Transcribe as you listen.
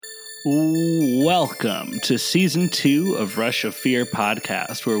Welcome to Season 2 of Rush of Fear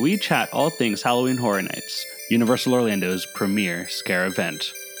podcast, where we chat all things Halloween Horror Nights, Universal Orlando's premier scare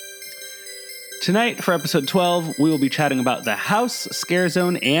event. Tonight, for episode 12, we will be chatting about the house, scare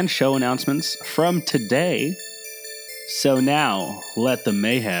zone, and show announcements from today. So now, let the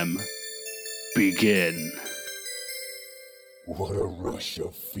mayhem begin. What a rush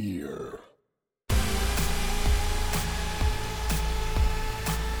of fear.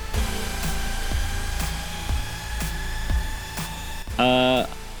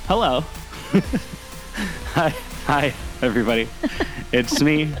 Hello. Hi, everybody. It's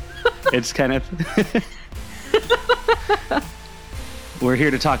me. It's Kenneth. We're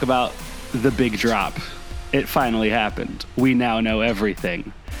here to talk about the big drop. It finally happened. We now know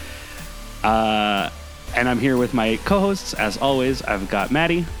everything. And I'm here with my co-hosts. As always, I've got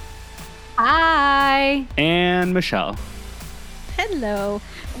Maddie. Hi. And Michelle. Hello.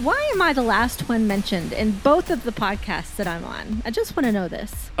 Why am I the last one mentioned in both of the podcasts that I'm on? I just want to know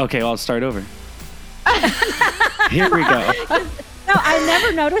this. Okay, well, I'll start over. Here we go. No, I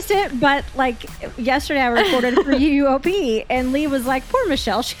never noticed it, but like yesterday I recorded for UOP and Lee was like, poor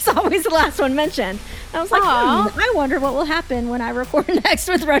Michelle, she's always the last one mentioned. And I was like, I wonder what will happen when I record next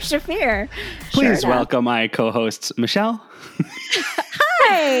with Rush of Fear. Please welcome my co-hosts, Michelle.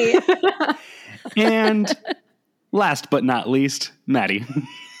 Hi. And last but not least, Maddie.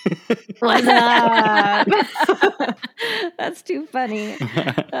 What's up? That's too funny.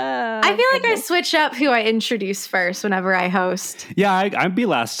 I feel like I switch up who I introduce first whenever I host. Yeah, I'd be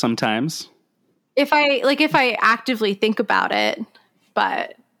last sometimes. If I actively think about it,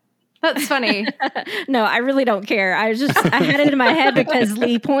 but that's funny. No, I really don't care. I had it in my head because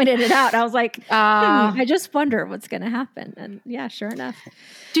Lee pointed it out. I was like, I just wonder what's going to happen. And yeah, sure enough.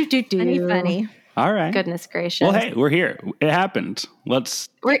 Funny. All right. Goodness gracious. Well, hey, we're here. It happened. It's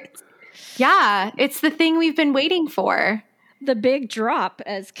the thing we've been waiting for. The big drop,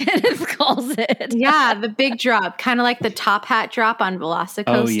 as Kenneth calls it. Yeah, the big drop. Kind of like the top hat drop on Velocicoaster.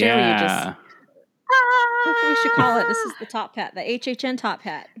 Oh, yeah. We should call it, this is the top hat, the HHN top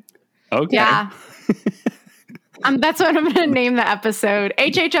hat. Okay. Yeah. That's what I'm going to name the episode.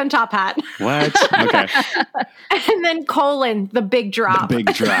 HHN top hat. What? Okay. And then the big drop. The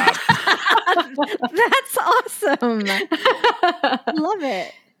big drop. That's awesome. Love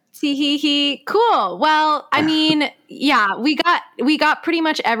it. Tee. Cool. Well, I mean, yeah, we got pretty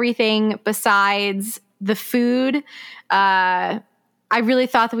much everything besides the food. I really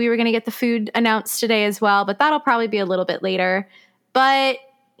thought that we were going to get the food announced today as well, but that'll probably be a little bit later. But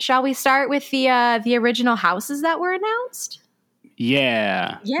shall we start with the original houses that were announced?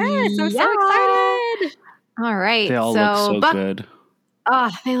 Yeah. Yes, I'm so excited. All right. They all look so good.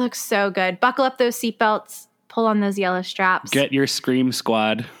 Oh, they look so good. Buckle up those seatbelts. Pull on those yellow straps. Get your Scream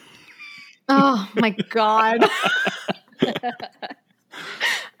Squad. Oh, my God.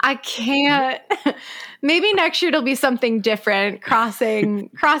 I can't. Maybe next year it'll be something different. Crossing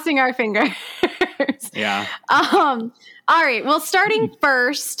our fingers. Yeah. All right. Well, starting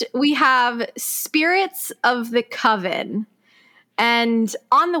first, we have Spirits of the Coven. And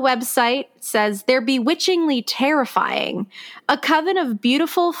on the website it says, they're bewitchingly terrifying. A coven of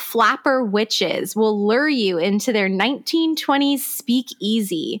beautiful flapper witches will lure you into their 1920s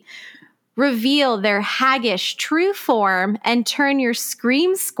speakeasy, reveal their haggish true form, and turn your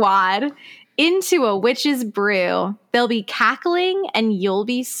Scream Squad into a witch's brew. They'll be cackling and you'll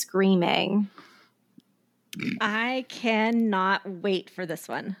be screaming. I cannot wait for this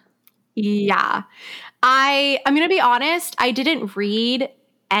one. Yeah. I'm going to be honest. I didn't read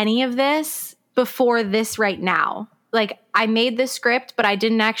any of this before this right now. Like, I made the script, but I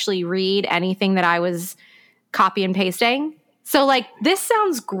didn't actually read anything that I was copy and pasting. So, like, this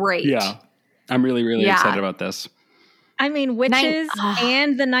sounds great. Yeah. I'm really, really excited about this. I mean, witches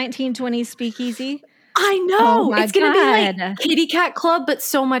and the 1920s speakeasy. I know. Oh it's going to be like Kitty Cat Club, but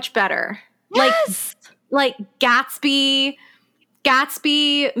so much better. Yes. Like Gatsby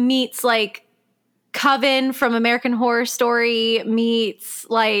meets like Coven from American Horror Story meets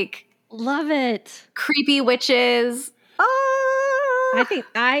like love it. Creepy witches. I think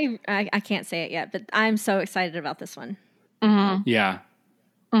I can't say it yet, but I'm so excited about this one. Mm-hmm. Yeah.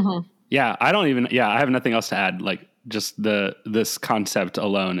 Mm-hmm. Yeah. I have nothing else to add. Like, just this concept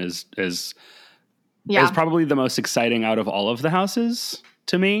alone is probably the most exciting out of all of the houses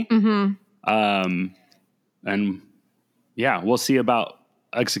to me. Mm-hmm. And yeah, we'll see about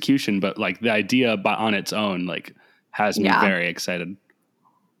execution, but like the idea on its own, like, has me very excited.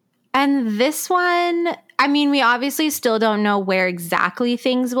 And this one, I mean, we obviously still don't know where exactly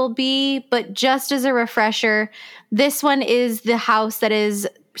things will be, but just as a refresher, this one is the house that is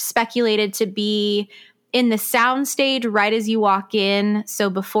speculated to be in the soundstage right as you walk in. So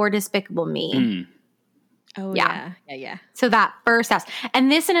before Despicable Me. Oh, Yeah. Yeah. So that first house. And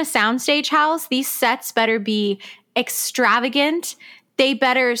this in a soundstage house, these sets better be extravagant. They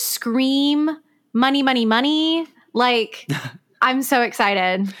better scream money, money, money. Like, I'm so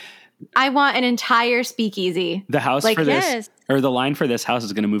excited. I want an entire speakeasy. The house Like, for this, yes. or the line for this house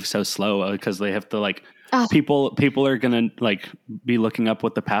is going to move so slow because they have to like, Oh. people are going to like be looking up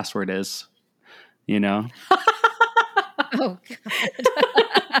what the password is, you know? Oh, God.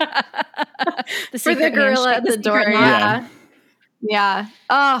 For the gorilla at the door. Yeah. Yeah.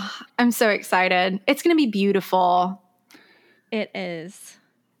 Oh, I'm so excited. It's going to be beautiful. It is.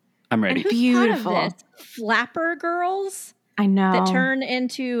 I'm And ready. who Beautiful. thought of this? Flapper girls I know. that turn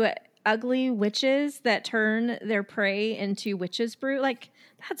into ugly witches that turn their prey into witch's brew. Like,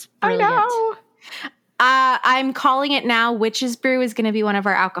 that's brilliant. I know. I'm calling it now. Witch's brew is going to be one of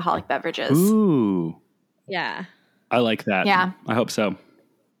our alcoholic beverages. Ooh, Yeah. I like that. Yeah. I hope so.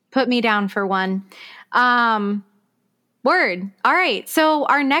 Put me down for one. Word. All right. So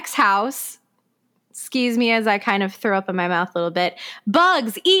our next house, excuse me as I kind of throw up in my mouth a little bit.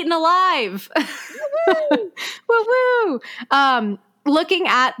 Bugs eaten alive. Woo woo. Looking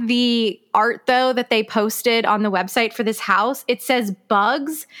at the art though that they posted on the website for this house, it says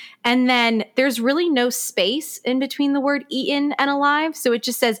bugs, and then there's really no space in between the word eaten and alive, so it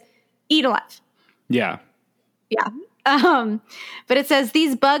just says eat alive. Yeah. Yeah. But it says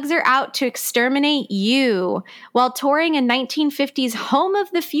these bugs are out to exterminate you. While touring a 1950s home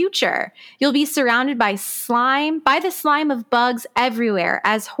of the future, you'll be surrounded by the slime of bugs everywhere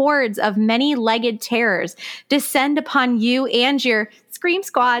as hordes of many-legged terrors descend upon you and your Scream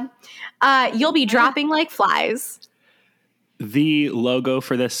Squad. You'll be dropping like flies. The logo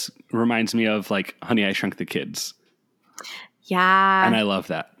for this reminds me of like Honey, I Shrunk the Kids. Yeah. And I love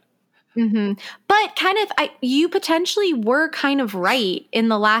that. Mm-hmm. But kind of, you potentially were kind of right in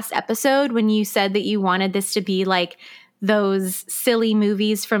the last episode when you said that you wanted this to be like those silly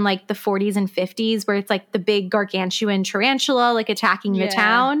movies from like the 40s and 50s where it's like the big gargantuan tarantula like attacking the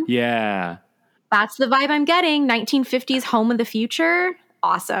town. Yeah. That's the vibe I'm getting. 1950s home of the future.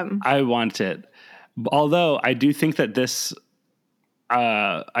 Awesome. I want it. Although I do think that this,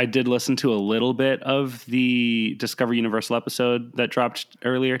 I did listen to a little bit of the Discover Universal episode that dropped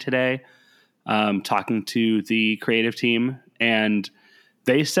earlier today, talking to the creative team, and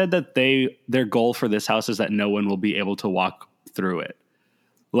they said that their goal for this house is that no one will be able to walk through it.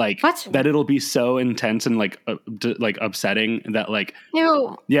 Like what? That it'll be so intense and like upsetting that like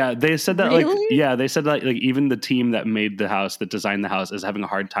Ew. Yeah, they said that Really? they said that like even the team that made the house, that designed the house, is having a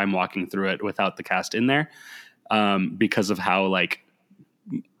hard time walking through it without the cast in there, because of how like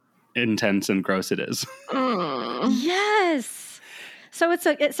intense and gross it is. Yes. So it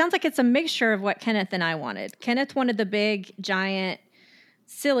sounds like it's a mixture of what Kenneth and I wanted. Kenneth wanted the big, giant,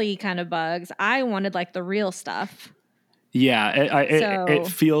 silly kind of bugs. I wanted like the real stuff. Yeah, it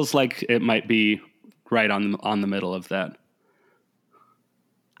feels like it might be right on the middle of that.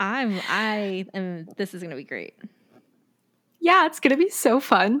 This is going to be great. Yeah, it's going to be so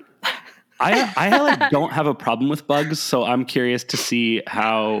fun. I like don't have a problem with bugs, so I'm curious to see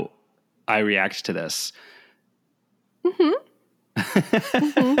how I react to this. Mm-hmm.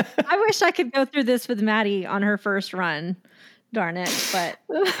 I wish I could go through this with Maddie on her first run. Darn it, but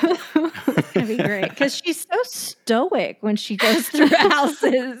it's going to be great because she's so stoic when she goes through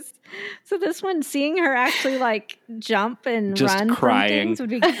houses. So this one, seeing her actually like jump and just run crying from things would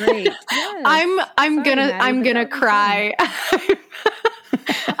be great. Yes. I'm gonna cry.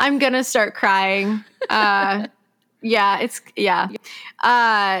 I'm gonna start crying. I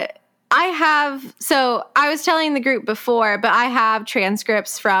was telling the group before, but I have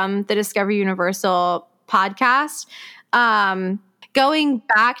transcripts from the Discover Universal podcast. Going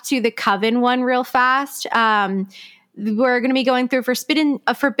back to the Coven one real fast. We're going to be going through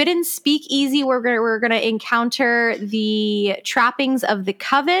a forbidden speakeasy. We're going to encounter the trappings of the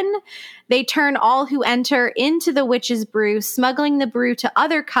Coven. They turn all who enter into the witch's brew, smuggling the brew to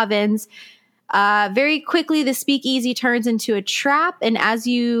other covens. Very quickly, the speakeasy turns into a trap, and as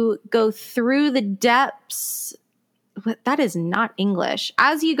you go through the depths, that is not English.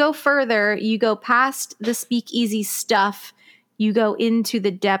 As you go further, you go past the speakeasy stuff. You go into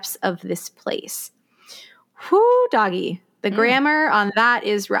the depths of this place. Whoo, doggy. The grammar on that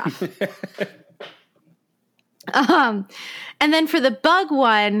is rough. And then for the bug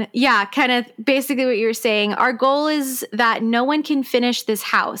one, yeah, kind of basically what you were saying. Our goal is that no one can finish this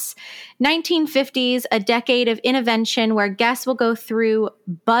house. 1950s, a decade of intervention where guests will go through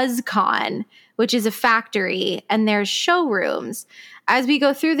BuzzCon, which is a factory, and there's showrooms. As we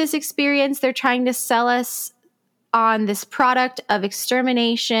go through this experience, they're trying to sell us on this product of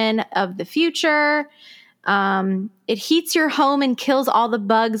extermination of the future. It heats your home and kills all the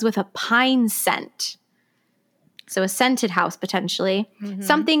bugs with a pine scent. So a scented house, potentially. Mm-hmm.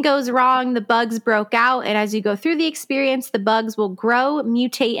 Something goes wrong, the bugs broke out, and as you go through the experience, the bugs will grow,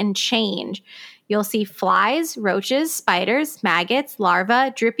 mutate, and change. You'll see flies, roaches, spiders, maggots,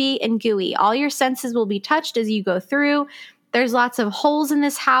 larvae, drippy, and gooey. All your senses will be touched as you go through. There's lots of holes in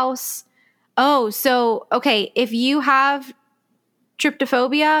this house. Oh, so, okay, if you have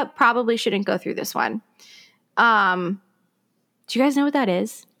tryptophobia, probably shouldn't go through this one. Do you guys know what that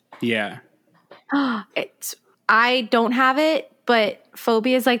is? Yeah. I don't have it, but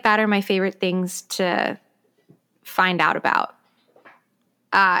phobias like that are my favorite things to find out about.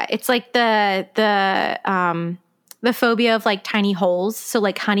 It's like the phobia of like tiny holes. So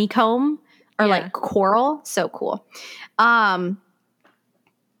like honeycomb or like coral. So cool.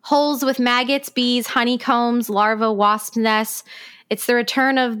 Holes with maggots, bees, honeycombs, larvae, wasp nests. It's the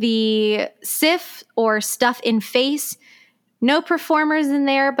return of the SIF or stuff in face. No performers in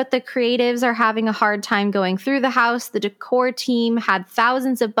there, but the creatives are having a hard time going through the house. The decor team had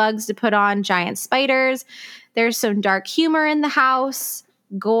thousands of bugs to put on giant spiders. There's some dark humor in the house,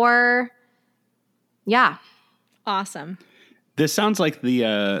 gore. Yeah. Awesome. This sounds like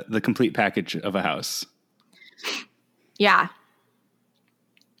the complete package of a house. Yeah.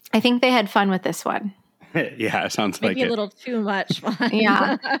 I think they had fun with this one. Yeah, it sounds Maybe like a little too much fun.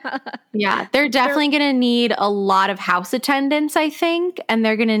 Yeah. Yeah. They're definitely going to need a lot of house attendants, I think. And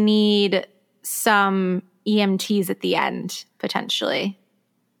they're going to need some EMTs at the end, potentially.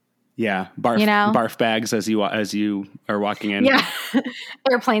 Yeah. Barf bags as you are walking in. Yeah.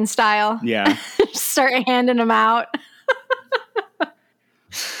 Airplane style. Yeah. Start handing them out.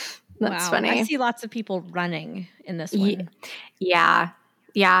 That's funny. I see lots of people running in this one. Yeah.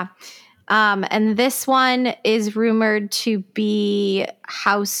 Yeah. And this one is rumored to be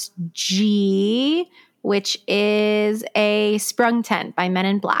House G, which is a sprung tent by Men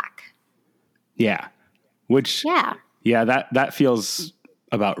in Black. Yeah. That feels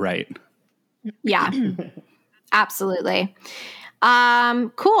about right. Yeah. Absolutely.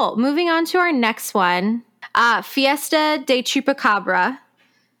 Cool. Moving on to our next one. Fiesta de Chupacabra.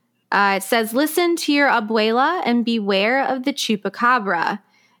 It says, listen to your abuela and beware of the chupacabra.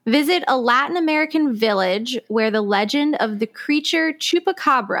 Visit a Latin American village where the legend of the creature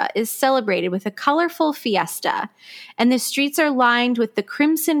chupacabra is celebrated with a colorful fiesta, and the streets are lined with the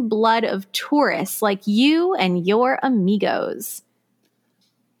crimson blood of tourists like you and your amigos.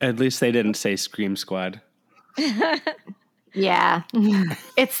 At least they didn't say Scream Squad. Yeah.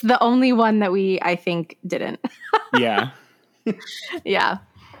 It's the only one that I think, didn't. Yeah. Yeah.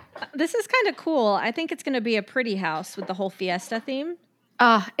 This is kind of cool. I think it's going to be a pretty house with the whole fiesta theme.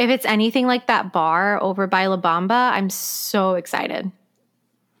 If it's anything like that bar over by La Bamba, I'm so excited.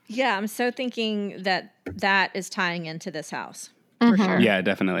 Yeah, I'm so thinking that is tying into this house. For sure. Yeah,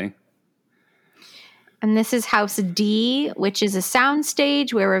 definitely. And this is House D, which is a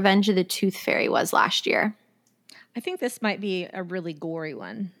soundstage where Revenge of the Tooth Fairy was last year. I think this might be a really gory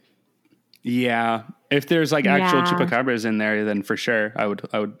one. Yeah. If there's like actual chupacabras in there, then for sure I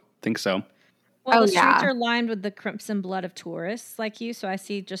would think so. Well, the streets are lined with the crimson blood of tourists like you, so I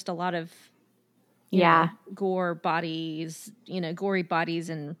see just a lot of gore bodies, gory bodies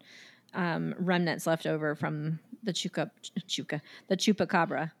and remnants left over from the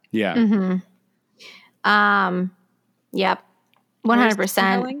chupacabra. Yeah. Mm-hmm. Yep.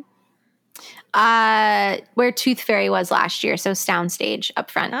 100%. Where Tooth Fairy was last year, so soundstage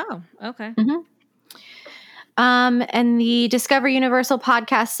up front. Oh, okay. Mm-hmm. And the Discover Universal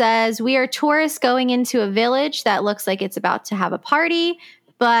podcast says, we are tourists going into a village that looks like it's about to have a party,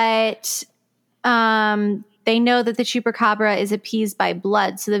 but they know that the chupacabra is appeased by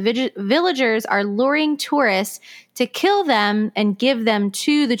blood. So the villagers are luring tourists to kill them and give them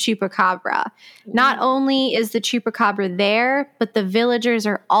to the chupacabra. Not only is the chupacabra there, but the villagers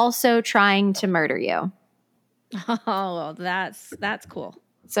are also trying to murder you. Oh, that's cool.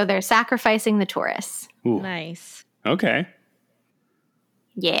 So they're sacrificing the tourists. Ooh. Nice. Okay.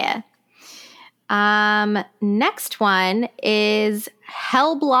 Yeah. Next one is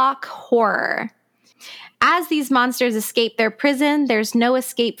Hellblock Horror. As these monsters escape their prison, there's no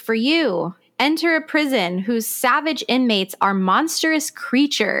escape for you. Enter a prison whose savage inmates are monstrous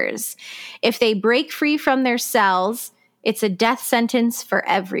creatures. If they break free from their cells, it's a death sentence for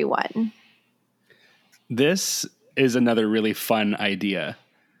everyone. This is another really fun idea.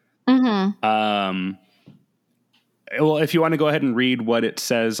 Mm-hmm. Well, if you want to go ahead and read what it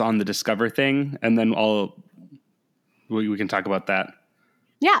says on the Discover thing, and then we can talk about that.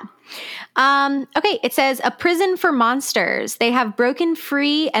 Yeah. Okay, it says, a prison for monsters. They have broken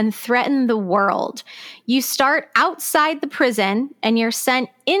free and threatened the world. You start outside the prison and you're sent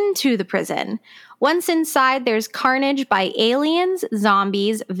into the prison. Once inside, there's carnage by aliens,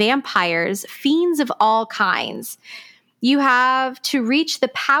 zombies, vampires, fiends of all kinds. You have to reach the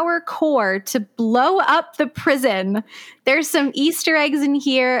power core to blow up the prison. There's some Easter eggs in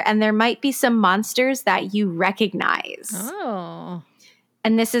here, and there might be some monsters that you recognize. Oh.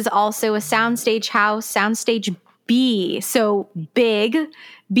 And this is also a soundstage house, soundstage B. So big,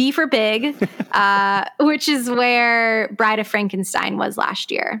 B for big, which is where Bride of Frankenstein was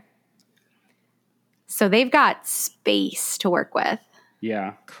last year. So they've got space to work with.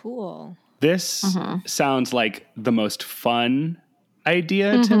 Yeah. Cool. This sounds like the most fun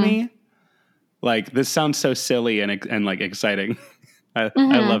idea to me. Like, this sounds so silly and like exciting. I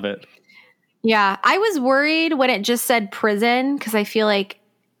love it. Yeah, I was worried when it just said prison because I feel like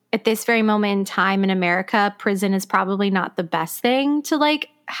at this very moment in time in America, prison is probably not the best thing to like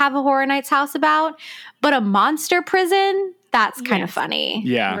have a Horror Nights house about. But a monster prison, that's kind of funny.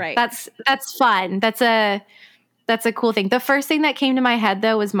 Yeah. Right. That's fun. That's a cool thing. The first thing that came to my head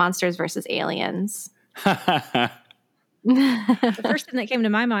though was Monsters versus Aliens. The first thing that came to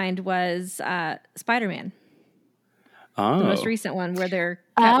my mind was Spider-Man. Oh. The most recent one where where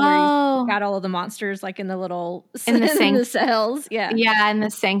you got all of the monsters like in the little In the in the cells. Yeah. Yeah, in the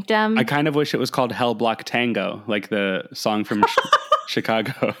sanctum. I kind of wish it was called Hell Block Tango, like the song from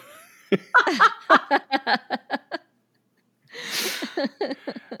Chicago.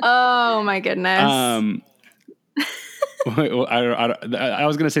 Oh my goodness. I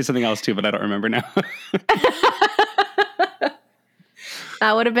was going to say something else too, but I don't remember now.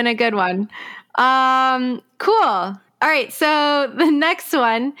 That would have been a good one. Cool. All right, so the next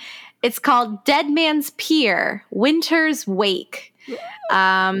one, it's called Dead Man's Pier, Winter's Wake.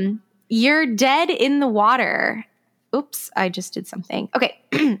 You're dead in the water. Oops, I just did something.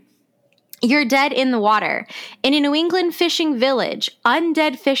 Okay. You're dead in the water. In a New England fishing village,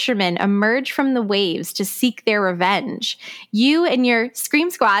 undead fishermen emerge from the waves to seek their revenge. You and your Scream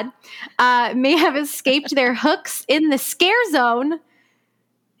Squad may have escaped their hooks in the scare zone.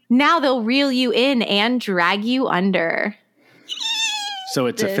 Now they'll reel you in and drag you under. So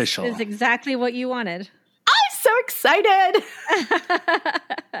it's official. This is exactly what you wanted. I'm so excited.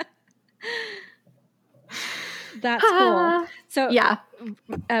 That's cool. So Yeah.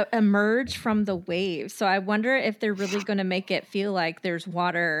 Emerge from the waves. So I wonder if they're really going to make it feel like there's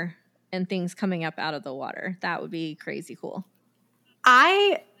water and things coming up out of the water. That would be crazy cool.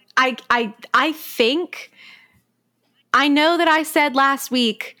 I think, I know that I said last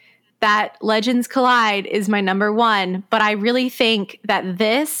week that Legends Collide is my number one, but I really think that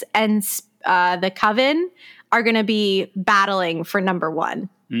this and the Coven are going to be battling for number one.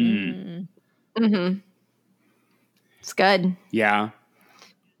 Mm-hmm. It's good. Yeah.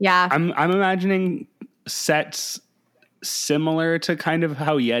 Yeah. I'm imagining sets similar to kind of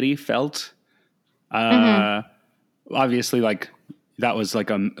how Yeti felt. Obviously, like that was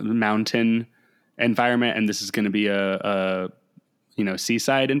like a mountain environment, and this is going to be a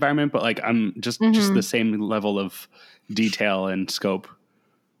seaside environment. But like I'm just the same level of detail and scope.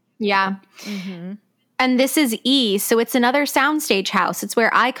 Yeah. Mm-hmm. And this is E, so it's another soundstage house. It's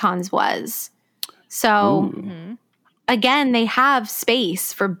where Icons was. So again, they have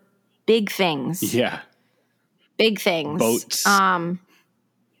space for big things. Yeah. Big things. Boats. Yeah.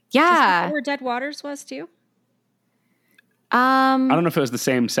 Is that where Dead Waters was too? I don't know if it was the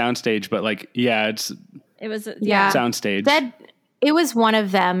same soundstage, but like, yeah, It was soundstage. It was one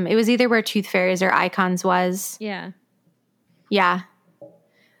of them. It was either where Tooth Fairies or Icons was. Yeah. Yeah.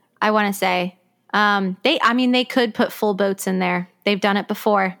 I want to say. They could put full boats in there. They've done it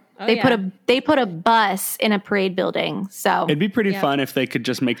before. Oh, They put a bus in a parade building. So it'd be pretty fun if they could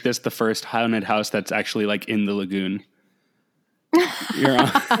just make this the first haunted house that's actually like in the lagoon. You're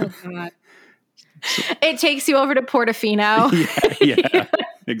on. Oh, God. it takes you over to Portofino. yeah,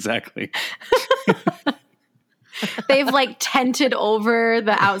 exactly. They've like tented over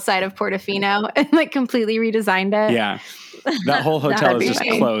the outside of Portofino and like completely redesigned it. Yeah. That whole hotel is just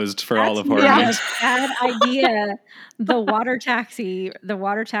closed for all of Horror Nights. Bad idea. The water taxi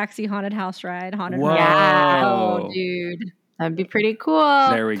haunted house ride. Whoa. Yeah. Oh, dude. That'd be pretty cool.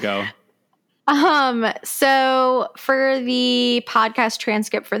 There we go. So for the podcast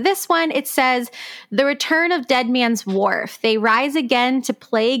transcript for this one, it says, The Return of Dead Man's Wharf. They rise again to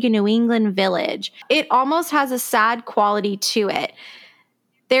plague a New England village. It almost has a sad quality to it.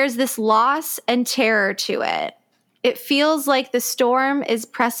 There's this loss and terror to it. It feels like the storm is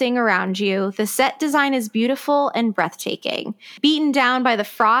pressing around you. The set design is beautiful and breathtaking. Beaten down by the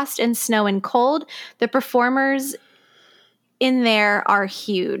frost and snow and cold, the performers in there are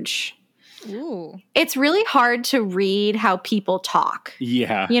huge. Ooh. It's really hard to read how people talk.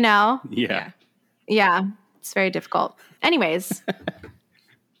 Yeah. You know? Yeah. Yeah. It's very difficult. Anyways.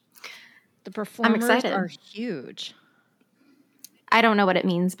 The performers excited. are huge. I don't know what it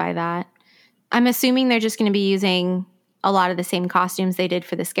means by that. I'm assuming they're just going to be using a lot of the same costumes they did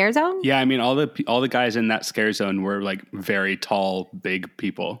for the Scare Zone. Yeah, I mean, all the guys in that Scare Zone were like very tall, big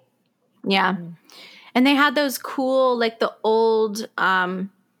people. Yeah. And they had those cool, like the old-fashioned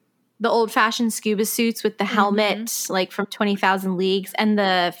scuba suits with the helmet, like from 20,000 Leagues. And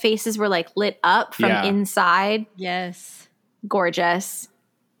the faces were like lit up from inside. Yes. Gorgeous.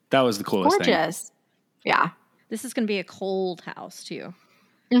 That was the coolest thing. Gorgeous. Yeah. This is going to be a cold house, too.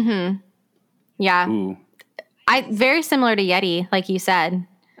 Mm-hmm. Yeah. Ooh. Very similar to Yeti, like you said.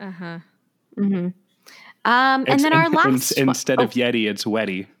 Uh-huh. Mm-hmm. And then our last instead of Yeti, it's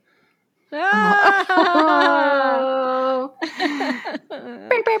Wetty. Oh.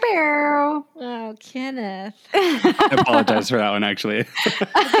 Bow, bow, bow. Oh, Kenneth. I apologize for that one, actually.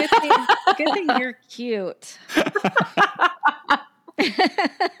 Good thing you're cute.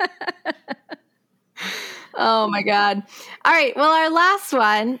 Oh my God. All right. Well, our last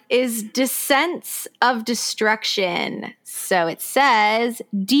one is Descents of Destruction. So it says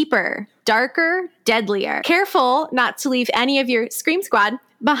deeper, darker, deadlier. Careful not to leave any of your Scream Squad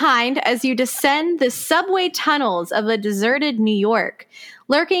behind as you descend the subway tunnels of a deserted New York.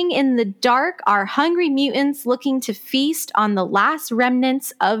 Lurking in the dark are hungry mutants looking to feast on the last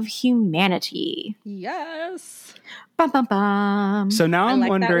remnants of humanity. Yes. Bum, bum, bum. So now I'm I like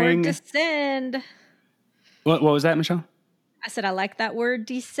wondering. that word descend. What was that, Michelle? I said I like that word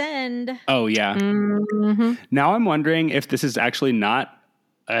descend. Oh, yeah. Mm-hmm. Now I'm wondering if this is actually not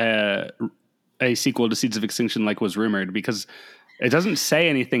a sequel to Seeds of Extinction like was rumored, because it doesn't say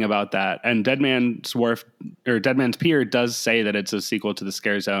anything about that. And Dead Man's Pier does say that it's a sequel to the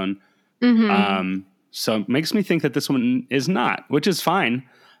Scare Zone. Mm-hmm. So it makes me think that this one is not, which is fine.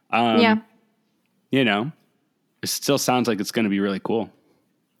 Yeah. You know, it still sounds like it's going to be really cool.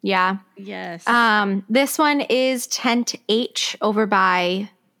 Yeah. Yes. This one is Tent H over by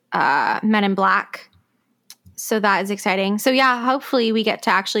Men in Black. So that is exciting. So yeah, hopefully we get to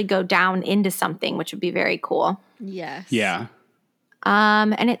actually go down into something, which would be very cool. Yes. Yeah.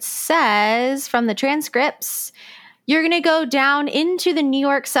 And it says from the transcripts, you're going to go down into the New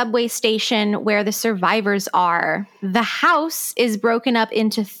York subway station where the survivors are. The house is broken up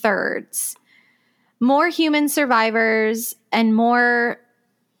into thirds. More human survivors and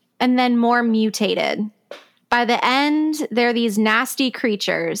then more mutated. By the end, they're these nasty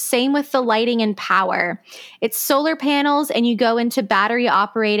creatures. Same with the lighting and power. It's solar panels and you go into battery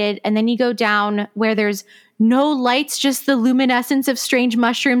operated, and then you go down where there's no lights, just the luminescence of strange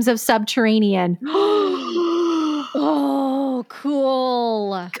mushrooms of subterranean. Oh,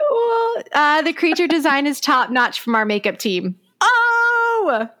 cool. Cool. The creature design is top notch from our makeup team.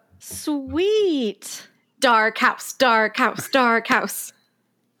 Oh! Sweet. Dark house, dark house, dark house.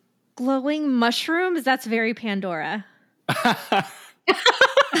 Glowing mushrooms? That's very Pandora.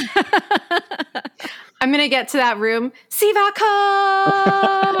 I'm going to get to that room. Sivako!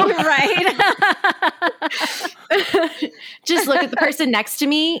 Right. Just look at the person next to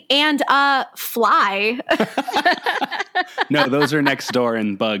me and fly. No, those are next door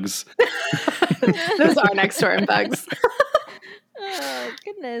and bugs. Those are next door and bugs. Oh,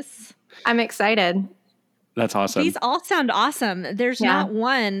 goodness. I'm excited. That's awesome. These all sound awesome. There's not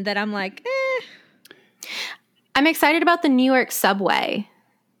one that I'm like, I'm excited about the New York subway.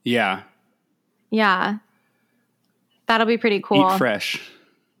 Yeah. Yeah. That'll be pretty cool. Eat fresh.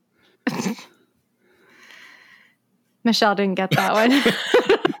 Michelle didn't get that one.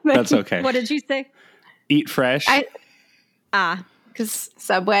 That's okay. What did you say? Eat fresh. Because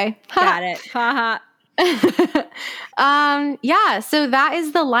subway. Got it. Ha ha. Yeah, so that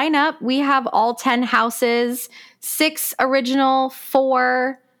is the lineup. We have all 10 houses, 6 original,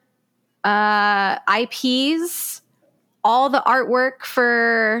 4 IPs. All the artwork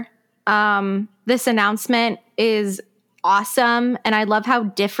for this announcement is awesome, and I love how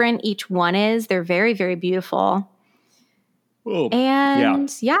different each one is. They're very, very beautiful. Oh,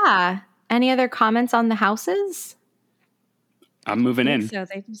 And yeah, any other comments on the houses? I'm moving in. So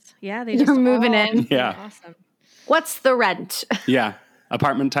they just, You're moving in. Yeah. Awesome. What's the rent? Yeah.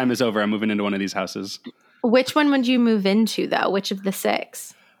 Apartment time is over. I'm moving into one of these houses. Which one would you move into, though? Which of the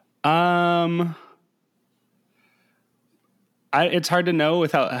 6? It's hard to know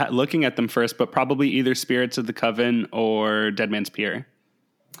without looking at them first, but probably either Spirits of the Coven or Dead Man's Pier.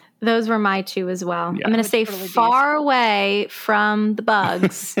 Those were my two as well. Yeah. I'm going to stay totally far away from the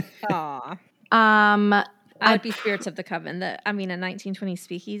bugs. Aw. I I would be Spirits of the Coven. A 1920s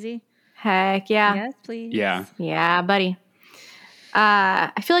speakeasy. Heck yeah. Yes, please. Yeah. Yeah, buddy.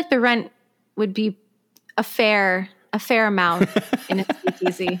 I feel like the rent would be a fair amount in a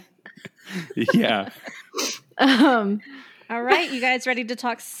speakeasy. Yeah. All right, you guys ready to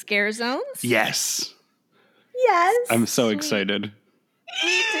talk scare zones? Yes. Yes. I'm so excited.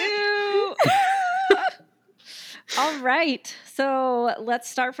 Me too. All right, so let's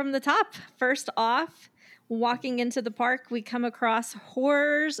start from the top. First off, walking into the park, we come across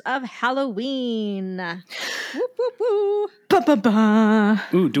Horrors of Halloween. Whoop, whoop, whoop. Ba-ba-ba.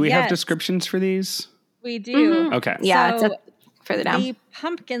 Ooh, do we have Yes. descriptions for these? We do. Mhm. Okay. Yeah, So, it's up further down. The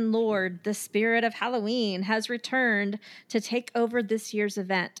Pumpkin Lord, the spirit of Halloween, has returned to take over this year's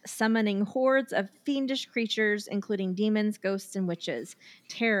event, summoning hordes of fiendish creatures, including demons, ghosts, and witches.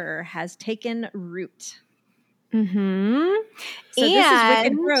 Terror has taken root. Mm-hmm. So this is Wicked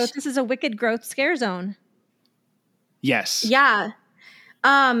And- Growth. This is a Wicked Growth scare zone. Yes. Yeah.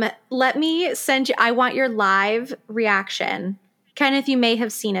 Let me send you, I want your live reaction. Kenneth, you may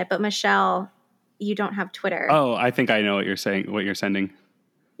have seen it, but Michelle, you don't have Twitter. Oh, I think I know what you're saying, what you're sending.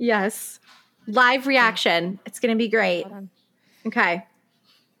 Yes. Live reaction. It's going to be great. Hold on. Okay.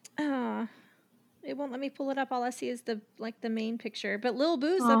 It won't let me pull it up. All I see is the main picture. But Lil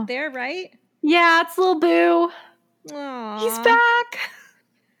Boo's Oh. up there, right? Yeah, it's Lil Boo. Aww. He's back.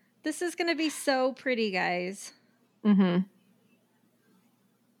 This is gonna be so pretty, guys. Mm-hmm.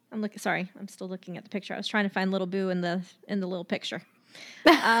 I'm still looking at the picture. I was trying to find Little Boo in the little picture.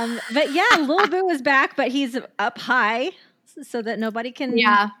 But yeah, Little Boo is back, but he's up high so that nobody can.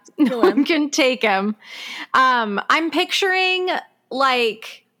 Yeah, no kill one him. can take him. I'm picturing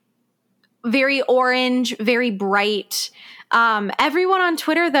like very orange, very bright. Everyone on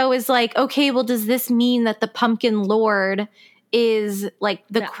Twitter though is like, okay, well, does this mean that the Pumpkin Lord is like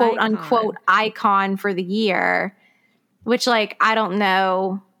the quote unquote icon for the year? Which, like, I don't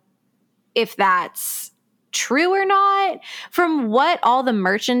know if that's true or not. From what all the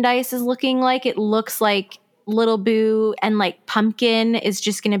merchandise is looking like, it looks like Little Boo and like pumpkin is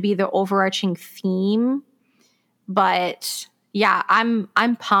just going to be the overarching theme. But yeah, I'm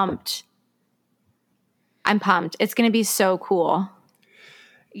pumped. I'm pumped. It's going to be so cool.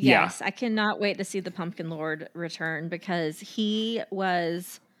 Yes, I cannot wait to see the Pumpkin Lord return because he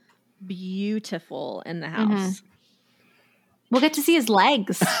was beautiful in the house. We'll get to see his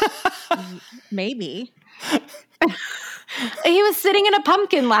legs. Maybe. He was sitting in a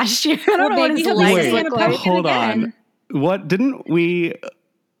pumpkin last year. I don't know what maybe his he'll be legs sitting in look a like. pumpkin Hold again. on. What didn't we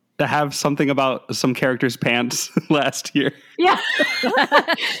have something about some character's pants last year? Yeah.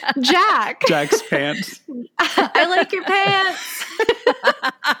 Jack's pants. I like your pants.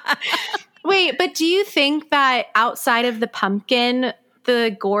 Wait, but do you think that outside of the pumpkin,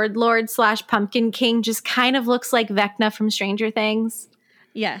 the Gourd Lord / Pumpkin King just kind of looks like Vecna from Stranger Things?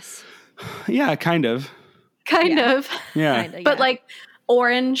 Yes. Yeah, kind of. Kind Yeah. of. Yeah. Kinda, But yeah. like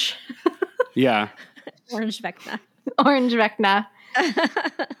orange. Yeah. Orange Vecna. Orange Vecna.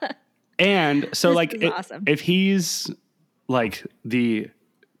 And so This like is awesome. if he's like the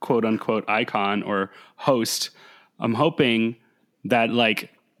quote unquote icon or host, I'm hoping that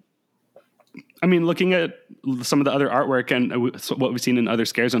like, I mean, looking at some of the other artwork and what we've seen in other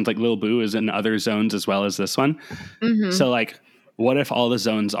scare zones, like Lil Boo is in other zones as well as this one. Mm-hmm. So like, what if all the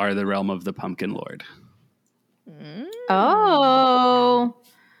zones are the realm of the Pumpkin Lord? Oh.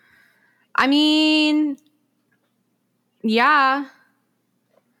 I mean, yeah.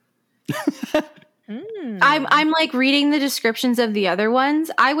 I'm like reading the descriptions of the other ones.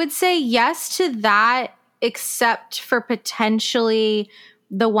 I would say yes to that, except for potentially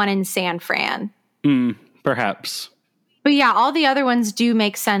the one in San Fran. Perhaps. But yeah, all the other ones do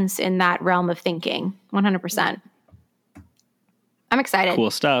make sense in that realm of thinking. 100%. I'm excited.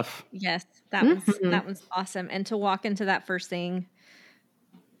 Cool stuff. Yes, that one's awesome. And to walk into that first thing,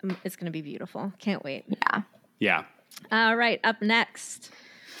 it's going to be beautiful. Can't wait. Yeah. Yeah. All right, up next,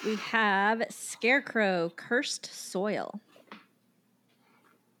 we have Scarecrow Cursed Soil.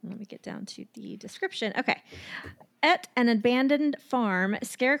 Let me get down to the description. Okay. At an abandoned farm,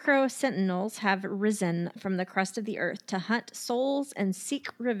 Scarecrow sentinels have risen from the crust of the earth to hunt souls and seek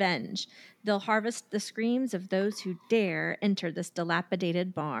revenge. They'll harvest the screams of those who dare enter this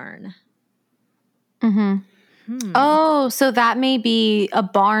dilapidated barn. Oh, so that may be a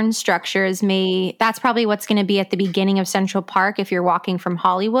barn structure that's probably what's going to be at the beginning of Central Park if you're walking from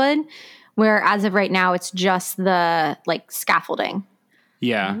Hollywood, where as of right now, it's just the like scaffolding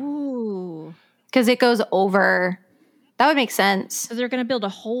Yeah. Ooh. because it goes over. That would make sense. So they're going to build a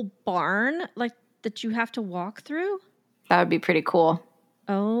whole barn like that you have to walk through? That would be pretty cool.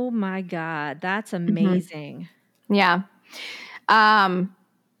 Oh my God. That's amazing. Yeah. I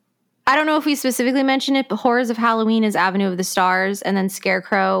don't know if we specifically mentioned it, but Horrors of Halloween is Avenue of the Stars, and then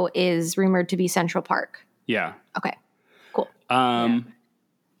Scarecrow is rumored to be Central Park. Yeah. Okay, cool. I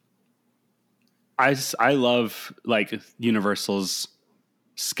love like Universal's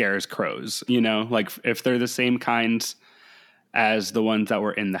scares crows, you know, like if they're the same kinds as the ones that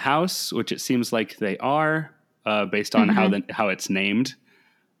were in the house, which it seems like they are, based on how it's named.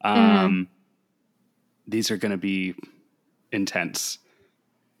 These are going to be intense.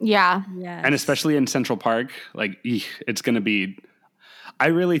 Yeah. Yes. And especially in Central Park, like it's going to be, I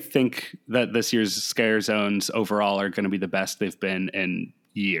really think that this year's scare zones overall are going to be the best they've been in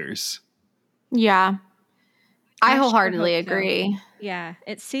years. Yeah. I sure wholeheartedly hope so. agree. Yeah,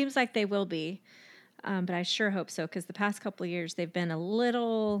 it seems like they will be, but I sure hope so because the past couple of years they've been a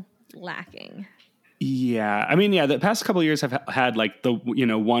little lacking. Yeah. I mean, yeah, the past couple of years have had like the, you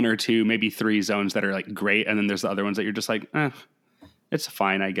know, 1 or 2, maybe 3 zones that are like great. And then there's the other ones that you're just like, it's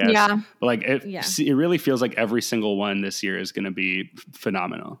fine, I guess. Yeah. But like, it really feels like every single one this year is going to be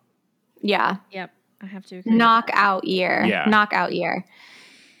phenomenal. Yeah. Yep, I have to agree. Knockout year. Yeah. Knockout year.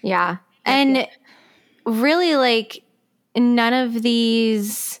 Yeah. And really like none of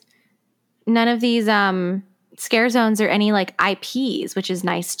these scare zones are any like IPs, which is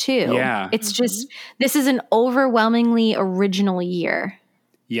nice too. Yeah. It's just, this is an overwhelmingly original year.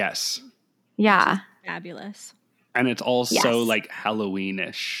 Yes. Yeah. Fabulous. And it's all so Yes. like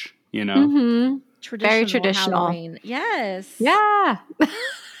Halloween-ish, you know? Mm-hmm. Very traditional. Halloween. Yes. Yeah.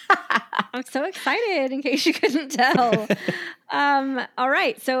 I'm so excited in case you couldn't tell. All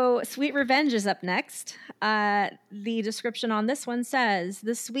right. So Sweet Revenge is up next. The description on this one says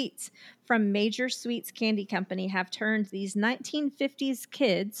the sweets from Major Sweets Candy Company have turned these 1950s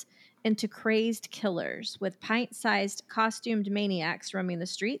kids into crazed killers with pint-sized costumed maniacs roaming the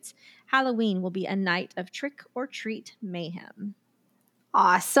streets. Halloween will be a night of trick-or-treat mayhem.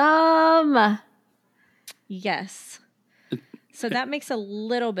 Awesome. Yes. So that makes a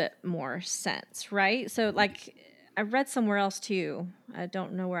little bit more sense, right? So like I read somewhere else too. I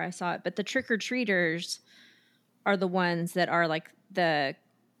don't know where I saw it, but the trick-or-treaters are the ones that are like the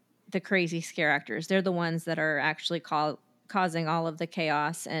crazy scare actors. They're the ones that are actually causing all of the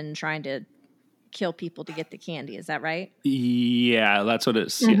chaos and trying to kill people to get the candy. Is that right? Yeah, that's what it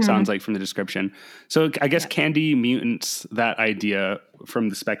sounds like from the description. So I guess Candy Mutants, that idea from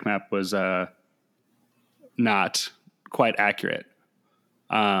the spec map was not quite accurate.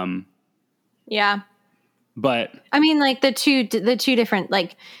 Yeah. But I mean, like the two different,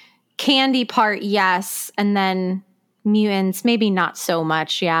 like candy part, yes, and then mutants, maybe not so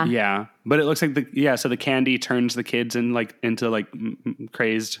much. Yeah. yeah, but it looks like so the candy turns the kids into like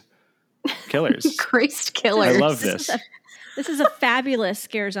crazed killers. Crazed killers. I love this. This is a fabulous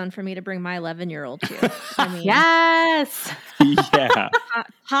scare zone for me to bring my 11-year-old to. I mean, Yes. Yeah.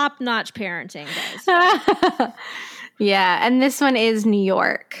 Top-notch parenting, guys. Yeah, and this one is New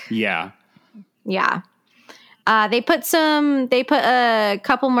York. Yeah. Yeah. They put a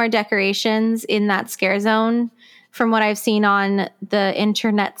couple more decorations in that scare zone from what I've seen on the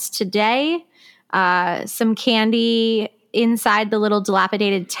internets today. Some candy inside the little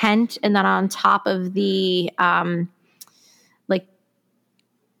dilapidated tent, and then on top of the like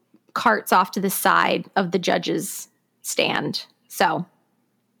carts off to the side of the judge's stand. So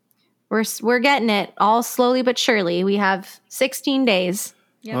we're getting it all slowly but surely. We have 16 days.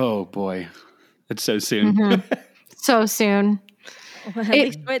 Yep. Oh boy. It's so soon. So soon. Well,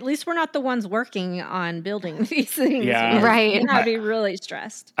 at least we're not the ones working on building these things. Yeah. because Right. then I'd be really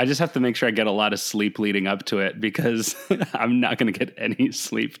stressed. I just have to make sure I get a lot of sleep leading up to it because I'm not going to get any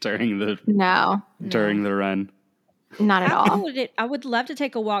sleep during the run. Not at all. I would love to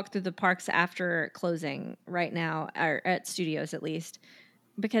take a walk through the parks after closing right now, or at studios at least,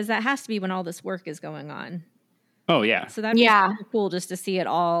 because that has to be when all this work is going on. Oh yeah. So that'd be super cool just to see it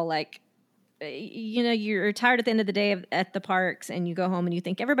all. Like, you know, you're tired at the end of the day at the parks and you go home and you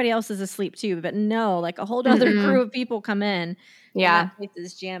think everybody else is asleep too, but no, like a whole other crew of people come in. Yeah. And that place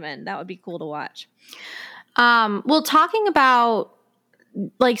is jamming. That would be cool to watch. Well, talking about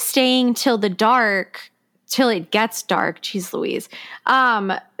like staying till the dark, till it gets dark. Geez Louise.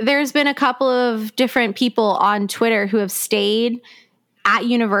 There's been a couple of different people on Twitter who have stayed at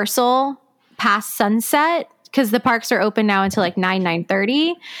Universal past sunset because the parks are open now until like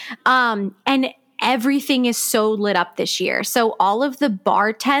 9:30. And everything is so lit up this year. So all of the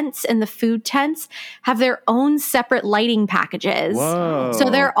bar tents and the food tents have their own separate lighting packages. Whoa. So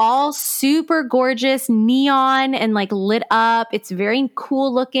they're all super gorgeous, neon and like lit up. It's very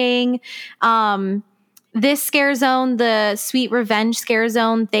cool looking. This scare zone, the Sweet Revenge scare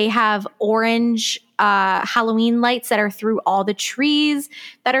zone, they have orange Halloween lights that are through all the trees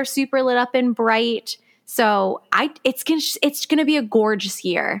that are super lit up and bright. So it's gonna be a gorgeous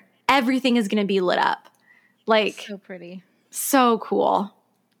year. Everything is gonna be lit up. Like, So pretty. so cool.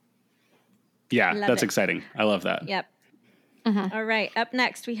 Yeah, Love that's it. exciting. I love that. Yep. All right. Up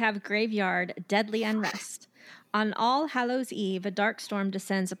next, we have Graveyard, Deadly Unrest. On All Hallows Eve, a dark storm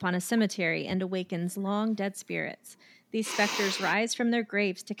descends upon a cemetery and awakens long dead spirits. These specters rise from their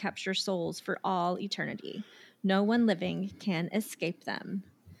graves to capture souls for all eternity. No one living can escape them.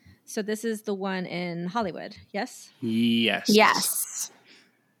 So this is the one in Hollywood, yes? Yes. Yes.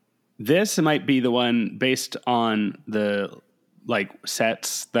 This might be the one based on the like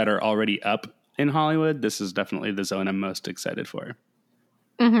sets that are already up in Hollywood. This is definitely the zone I'm most excited for.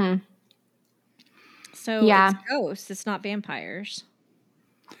 Mm-hmm. So Yeah. it's ghosts, it's not vampires.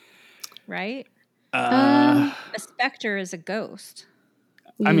 Right? Uh, A specter is a ghost.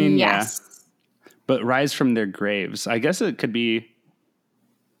 I mean, yes. but rise from their graves. I guess it could be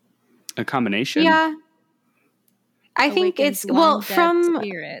a combination. Yeah. I think Awakens it's, well, long dead from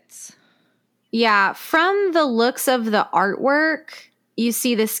spirits. the looks of the artwork, you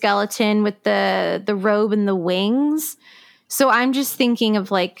see the skeleton with the robe and the wings. So I'm just thinking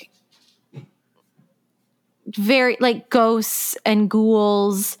of like very like ghosts and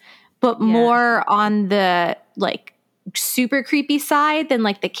ghouls, but more on the like super creepy side than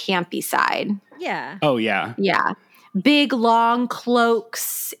like the campy side. Yeah. Oh, yeah. Yeah. Big long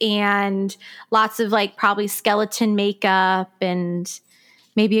cloaks and lots of like probably skeleton makeup and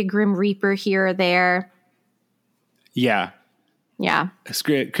maybe a Grim Reaper here or there. Yeah. Yeah.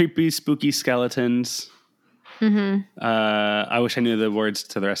 Creepy, spooky skeletons. Mm-hmm. I wish I knew the words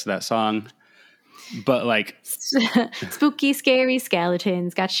to the rest of that song. But like, Spooky, scary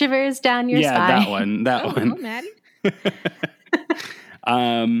skeletons got shivers down your yeah, spine. that Oh, one. Maddie.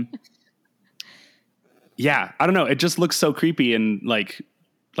 Yeah, I don't know. It just looks so creepy and like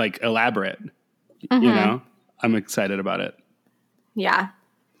elaborate. Mm-hmm. You know, I'm excited about it. Yeah,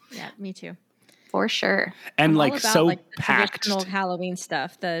 Yeah, me too. for sure. And I'm all like about, so like, the packed. traditional Halloween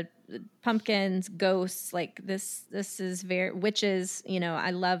stuff, the pumpkins, ghosts, like this is very witches, you know,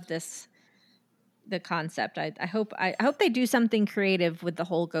 I love this, the concept. I hope they do something creative with the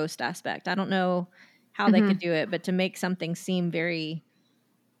whole ghost aspect. I don't know how they could do it, but to make something seem very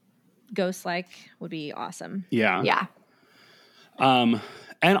ghost-like would be awesome. Yeah. Yeah.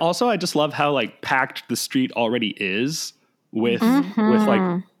 And also I just love how like packed the street already is with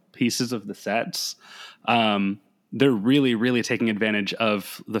like pieces of the sets. They're really, really taking advantage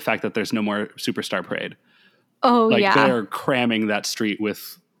of the fact that there's no more Superstar Parade. Oh, Like yeah. they're cramming that street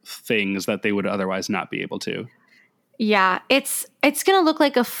with things that they would otherwise not be able to. Yeah, it's going to look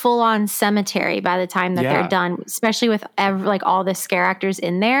like a full-on cemetery by the time that Yeah. they're done, especially with like all the scare actors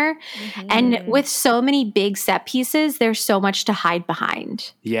in there. And with so many big set pieces, there's so much to hide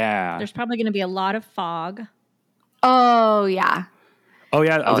behind. Yeah. There's probably going to be a lot of fog. Oh, yeah. Oh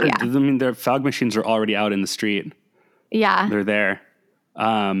yeah. Oh, yeah. I mean, their fog machines are already out in the street. Yeah. They're there.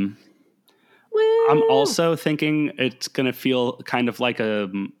 Woo. I'm also thinking it's going to feel kind of like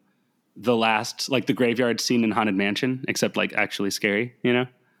the last, like the graveyard scene in Haunted Mansion, except like actually scary, you know?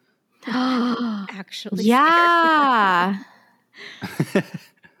 Actually, Yeah.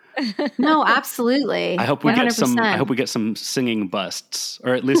 No, absolutely. I hope we get some. 100%. I hope we get some singing busts,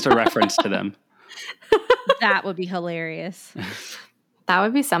 or at least a reference to them. that would be hilarious. That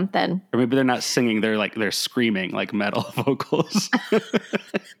would be something. Or maybe they're not singing; they're screaming like metal vocals.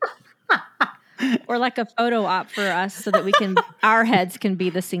 Or like a photo op for us so that we can, our heads can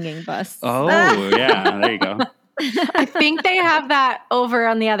be the singing busts. Oh yeah, there you go. I think they have that over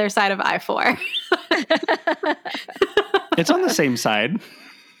on the other side of I-4. It's on the same side.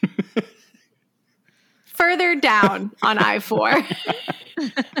 Further down on I-4.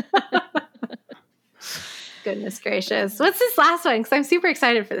 Goodness gracious. What's this last one? Because I'm super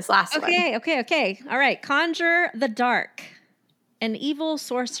excited for this last one. Okay. All right. Conjure the Dark. An evil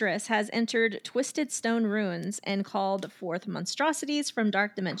sorceress has entered Twisted Stone Ruins and called forth monstrosities from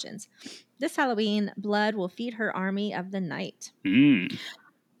dark dimensions. This Halloween, blood will feed her army of the night. Mm.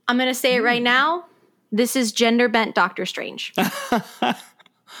 I'm going to say it right now. This is gender bent Doctor Strange.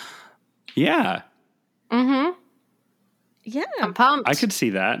 Yeah, Mm-hmm. Yeah. I'm pumped. I could see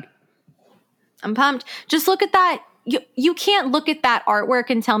that. I'm pumped. Just look at that. You can't look at that artwork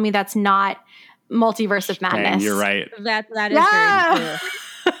and tell me that's not Multiverse of Madness. Dang, you're right. That is very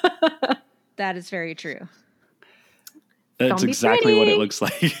true. That is very true. That's exactly what it looks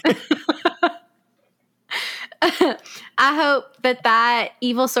like. I hope that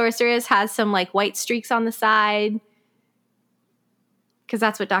evil sorceress has some like white streaks on the side, because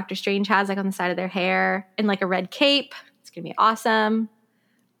that's what Doctor Strange has, like on the side of their hair, and like a red cape. It's gonna be awesome.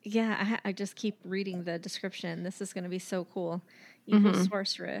 Yeah, I just keep reading the description. This is going to be so cool. Evil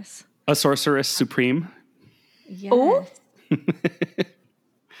sorceress. A sorceress supreme. Yes. Ooh.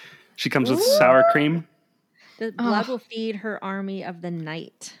 She comes with sour cream. The blood will feed her army of the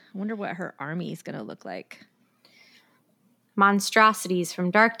night. I wonder what her army is going to look like. Monstrosities from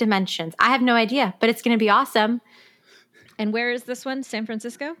dark dimensions. I have no idea, but it's going to be awesome. And where is this one? San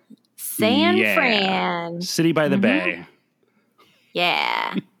Francisco? San Fran. City by the Bay.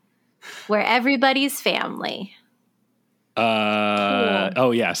 Yeah. Where everybody's family. Cool.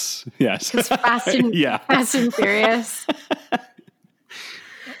 Oh, yes. Yes. Fast and Furious.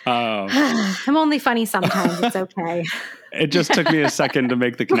 I'm only funny sometimes. It's okay. It just took me a second to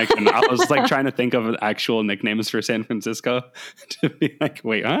make the connection. I was like trying to think of actual nicknames for San Francisco to be like,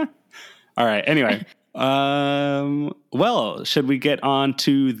 wait, huh? All right. Anyway. Well, should we get on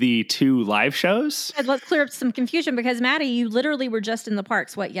to the 2 live shows? Let's clear up some confusion, because Maddie, you literally were just in the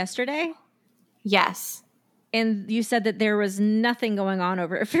parks, yesterday? Yes. And you said that there was nothing going on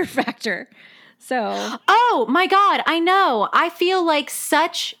over at Fear Factor. So. Oh my God, I know. I feel like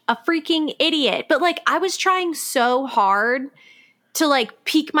such a freaking idiot. But like I was trying so hard to like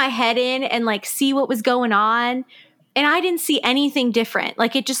peek my head in and like see what was going on. And I didn't see anything different.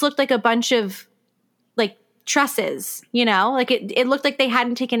 Like it just looked like a bunch of like trusses, like it looked like they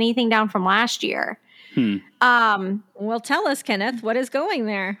hadn't taken anything down from last year. Well, tell us, Kenneth, what is going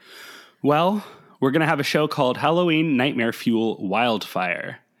there? Well, we're going to have a show called Halloween Nightmare Fuel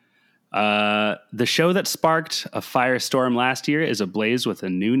Wildfire. The show that sparked a firestorm last year is ablaze with a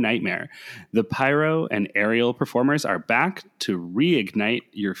new nightmare. The pyro and aerial performers are back to reignite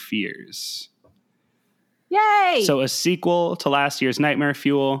your fears. Yay! So a sequel to last year's Nightmare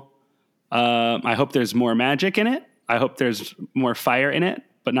Fuel. I hope there's more magic in it. I hope there's more fire in it,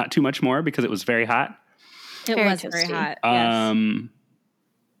 but not too much more because it was very hot. It Very was toasty. very hot. Yes.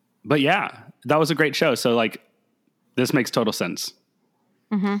 But yeah, that was a great show. So like, this makes total sense.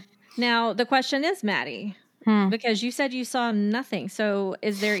 Mm-hmm. Now, the question is, Maddie, because you said you saw nothing. So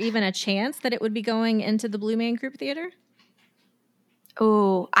is there even a chance that it would be going into the Blue Man Group Theater?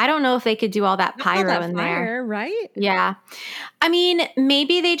 Oh, I don't know if they could do all that pyro in there. Right? Yeah. I mean,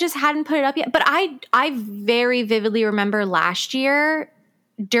 maybe they just hadn't put it up yet. But I very vividly remember last year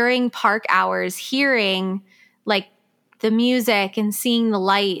during park hours hearing like the music and seeing the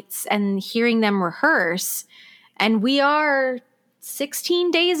lights and hearing them rehearse. And we are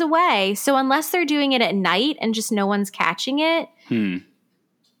 16 days away. So unless they're doing it at night and just no one's catching it.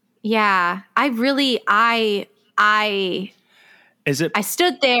 Yeah, I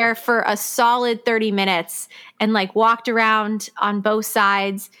stood there for a solid 30 minutes and like walked around on both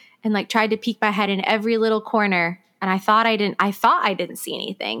sides and like tried to peek my head in every little corner. And I thought I didn't see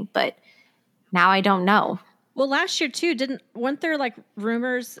anything, but now I don't know. Well, last year too, weren't there like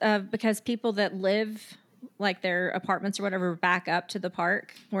rumors of, because people that live like their apartments or whatever back up to the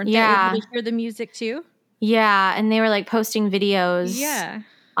park, weren't they able to hear the music too? Yeah, and they were like posting videos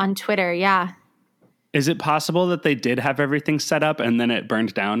on Twitter. Yeah. Is it possible that they did have everything set up and then it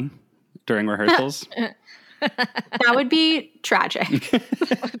burned down during rehearsals? That would be tragic.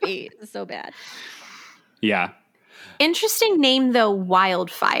 That would be so bad. Yeah. Interesting name though,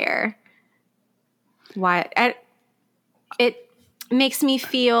 Wildfire. It makes me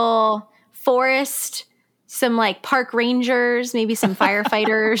feel forest, some like park rangers, maybe some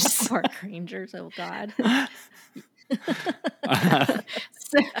firefighters. Park rangers, oh God.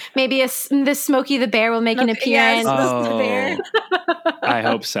 Maybe the Smokey the Bear will make an appearance. Oh, I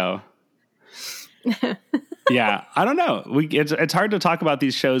hope so. Yeah, I don't know. It's hard to talk about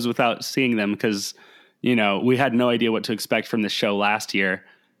these shows without seeing them because, we had no idea what to expect from this show last year,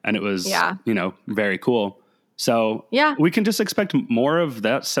 and it was, very cool. So we can just expect more of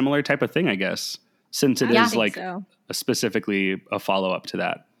that similar type of thing, I guess, since it is like specifically a follow-up to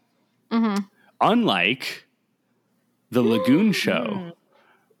that. Mm-hmm. Unlike the Lagoon show,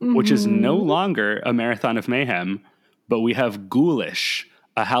 which is no longer a Marathon of Mayhem, but we have Ghoulish,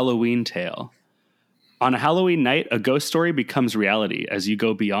 a Halloween tale. On a Halloween night, a ghost story becomes reality as you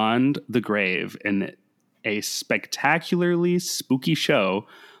go beyond the grave in a spectacularly spooky show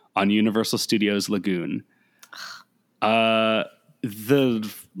on Universal Studios Lagoon. The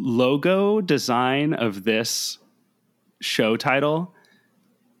logo design of this show title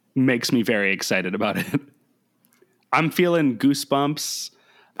makes me very excited about it. I'm feeling goosebumps.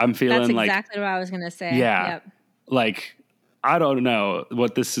 I'm feeling That's exactly what I was going to say. Yeah. Yep. Like, I don't know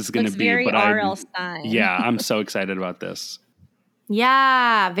what this is going to be, very but R.L. Stein. Yeah, I'm so excited about this.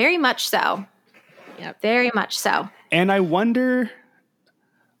 Yeah, very much so. Yep. Very much so. And I wonder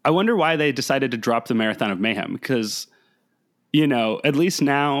why they decided to drop the Marathon of Mayhem, because, you know, at least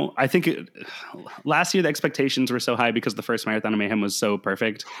now, I think last year the expectations were so high because the first Marathon of Mayhem was so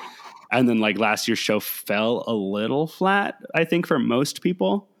perfect. And then like last year's show fell a little flat, I think, for most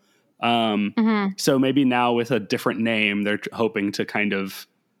people. So maybe now with a different name, they're hoping to kind of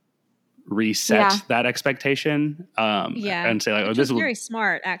reset that expectation. And say like, this is very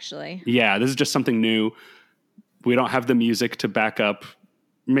smart, actually. Yeah, this is just something new. We don't have the music to back up.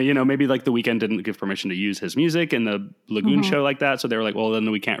 You know, maybe like The Weeknd didn't give permission to use his music in the Lagoon show like that. So they were like, well, then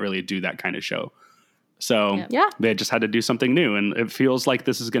we can't really do that kind of show. So they just had to do something new. And it feels like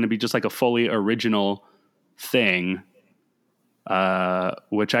this is going to be just like a fully original thing,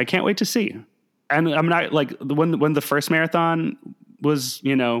 which I can't wait to see. And I'm not like when the first marathon was,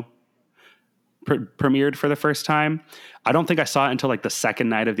 you know, premiered for the first time, I don't think I saw it until like the second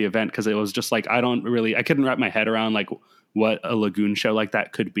night of the event, because it was just like I couldn't wrap my head around like what a Lagoon show like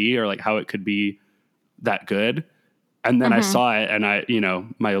that could be, or like how it could be that good. And then I saw it,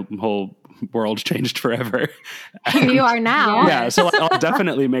 and my whole world changed forever. You are now. Yeah, so I'll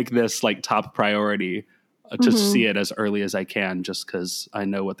definitely make this like top priority to see it as early as I can, just because I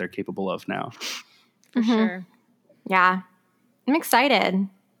know what they're capable of now. For sure. Yeah, I'm excited.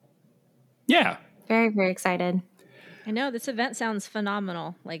 Yeah. Very, very excited. I know this event sounds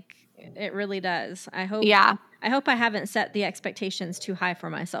phenomenal. Like it really does. I hope I haven't set the expectations too high for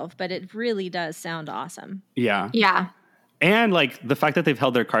myself, but it really does sound awesome. Yeah. Yeah. And like the fact that they've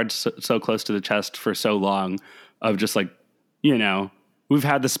held their cards so close to the chest for so long, of just like, you know, we've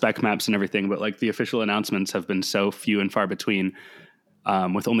had the spec maps and everything, but like the official announcements have been so few and far between,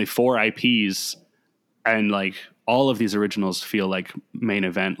 with only 4 IPs, and like all of these originals feel like main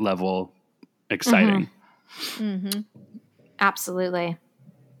event level exciting. Absolutely.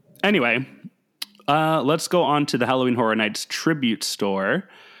 Anyway, let's go on to the Halloween Horror Nights tribute store.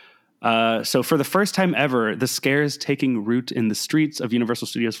 So for the first time ever, the scares taking root in the streets of Universal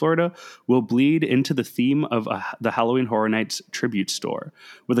Studios Florida will bleed into the theme of the Halloween Horror Nights tribute store,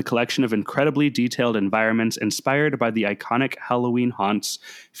 with a collection of incredibly detailed environments inspired by the iconic Halloween haunts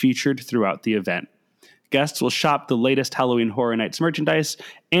featured throughout the event. Guests will shop the latest Halloween Horror Nights merchandise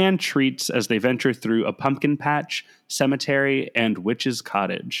and treats as they venture through a pumpkin patch, cemetery, and witch's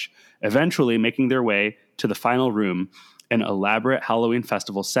cottage, eventually making their way to the final room, an elaborate Halloween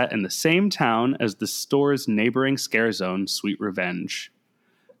festival set in the same town as the store's neighboring scare zone, Sweet Revenge.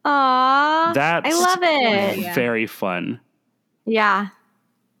 Aww, I love it. Very fun. Yeah.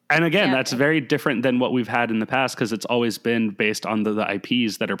 And again, that's very different than what we've had in the past, because it's always been based on the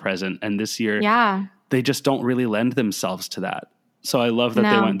IPs that are present. And this year, they just don't really lend themselves to that. So I love that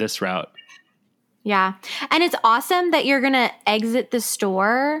they went this route. Yeah. And it's awesome that you're going to exit the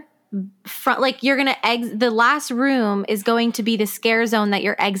store like you're going to the last room is going to be the scare zone that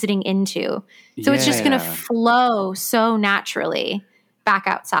you're exiting into. So it's just going to flow so naturally back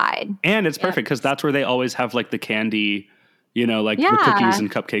outside. And it's perfect because that's where they always have like the candy, you know, like the cookies and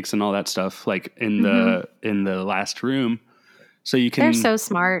cupcakes and all that stuff, like in the last room. So you can, they're so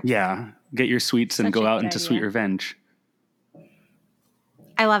smart. Yeah. Get your sweets and go out into Sweet Revenge.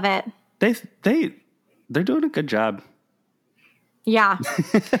 I love it. They're doing a good job. Yeah.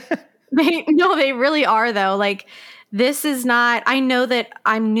 They really are though. Like this is not, I know that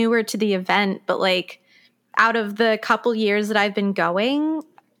I'm newer to the event, but like out of the couple years that I've been going,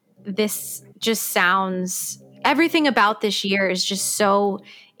 this just sounds, everything about this year is just so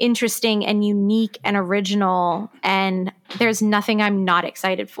interesting and unique and original, and there's nothing I'm not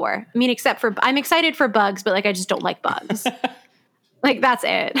excited for. I mean, except for I'm excited for bugs, but like I just don't like bugs. Like that's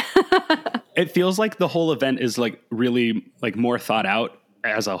it. It feels like the whole event is like really like more thought out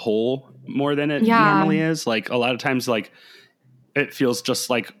as a whole more than it normally is. Like a lot of times, like it feels just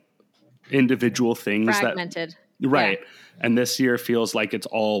like individual things fragmented. Right. Yeah. And this year feels like it's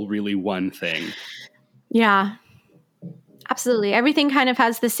all really one thing. Yeah. Absolutely. Everything kind of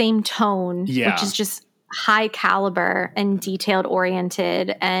has the same tone, which is just high caliber and detailed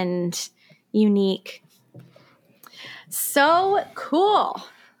oriented and unique. So cool.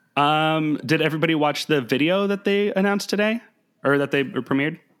 Did everybody watch the video that they announced today or that they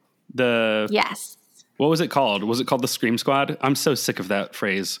premiered? Yes. What was it called? Was it called the Scream Squad? I'm so sick of that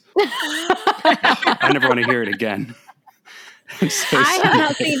phrase. I never want to hear it again. I have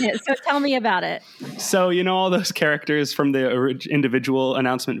not seen it, so tell me about it. So, all those characters from the individual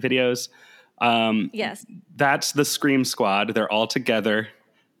announcement videos? Yes. That's the Scream Squad. They're all together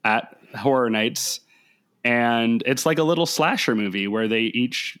at Horror Nights. And it's like a little slasher movie where they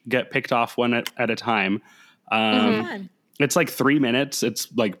each get picked off one at a time. Fun. It's like 3 minutes. It's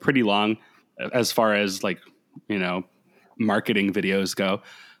like pretty long as far as like, marketing videos go.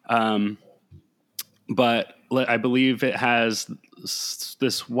 But I believe it has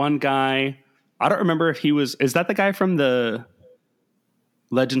this one guy. I don't remember if is that the guy from the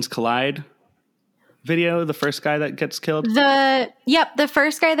Legends Collide video? The first guy that gets killed? The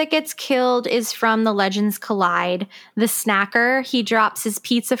first guy that gets killed is from the Legends Collide. The snacker, he drops his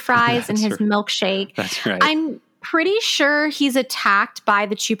pizza fries and his milkshake. That's right. I'm pretty sure he's attacked by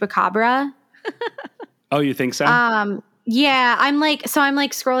the chupacabra. Oh, you think so? Yeah, I'm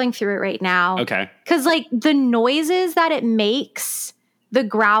scrolling through it right now. Okay. Because like the noises that it makes, the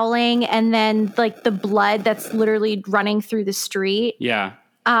growling, and then like the blood that's literally running through the street. Yeah.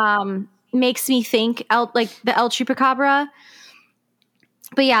 Makes me think the El Chupacabra.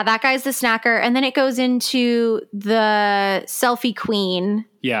 But yeah, that guy's the snacker. And then it goes into the selfie queen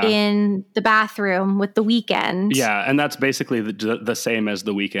in the bathroom with The Weeknd. Yeah, and that's basically the same as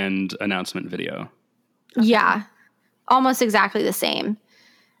the Weeknd announcement video. Yeah, almost exactly the same.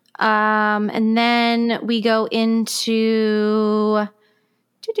 And then we go into...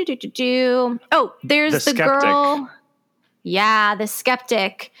 Oh, there's the girl... Yeah, the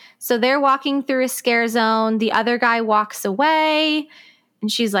skeptic. So they're walking through a scare zone. The other guy walks away.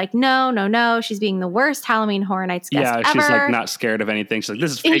 And she's like, no. She's being the worst Halloween Horror Nights guest ever. Yeah, she's like not scared of anything. She's like,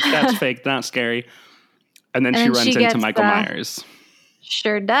 this is fake, that's fake, not scary. And then she runs into Michael Myers.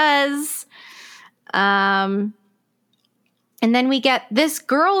 Sure does. And then we get this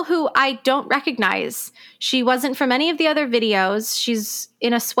girl who I don't recognize. She wasn't from any of the other videos. She's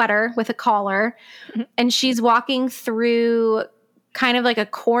in a sweater with a collar. Mm-hmm. And she's walking through kind of like a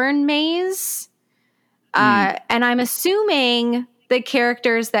corn maze. And I'm assuming the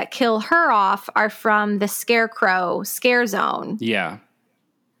characters that kill her off are from the Scarecrow scare zone. Yeah.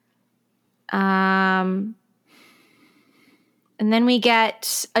 And then we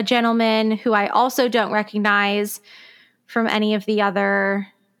get a gentleman who I also don't recognize from any of the other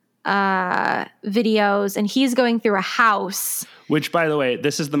videos, and he's going through a house. Which, by the way,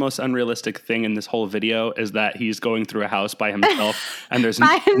 this is the most unrealistic thing in this whole video, is that he's going through a house by himself, and there's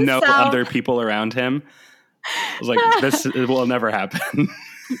no other people around him. I was like, this will never happen.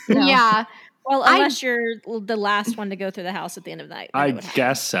 No. Yeah. Well, unless you're the last one to go through the house at the end of the night. I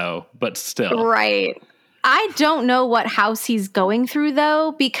guess so, but still. Right. I don't know what house he's going through,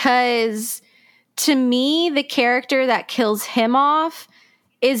 though, because... to me, the character that kills him off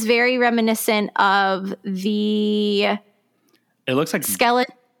is very reminiscent of the... It looks like...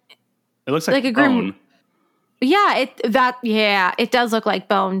 skeleton. It looks like a Bone. Yeah, it does look like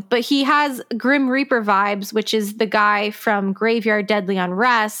Bone. But he has Grim Reaper vibes, which is the guy from Graveyard Deadly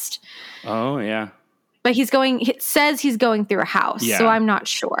Unrest. Oh, yeah. But it says he's going through a house, so I'm not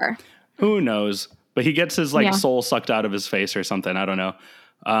sure. Who knows? But he gets his soul sucked out of his face or something. I don't know.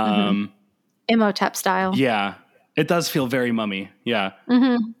 Imhotep style. Yeah. It does feel very mummy. Yeah.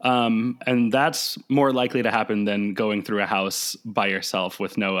 Mm-hmm. And that's more likely to happen than going through a house by yourself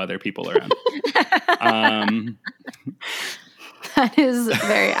with no other people around. That is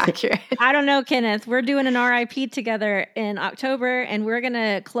very accurate. I don't know, Kenneth. We're doing an RIP together in October, and we're going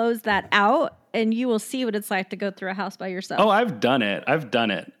to close that out, and you will see what it's like to go through a house by yourself. Oh, I've done it.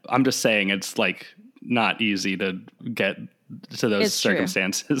 I'm just saying it's like not easy to get to those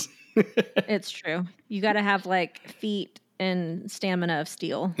circumstances. It's true. You got to have like feet and stamina of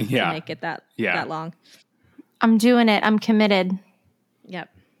steel to make it that long. I'm doing it. I'm committed. Yep.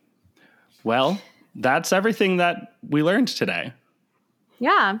 Well, that's everything that we learned today.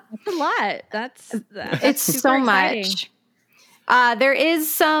 Yeah. That's a lot. It's so much. There is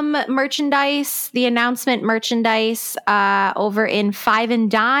some merchandise, the announcement merchandise over in Five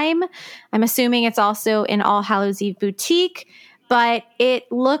and Dime. I'm assuming it's also in All Hallows Eve Boutique. But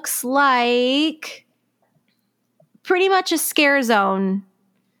it looks like pretty much a scare zone.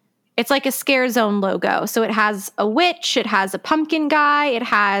 It's like a scare zone logo. So it has a witch, it has a pumpkin guy, it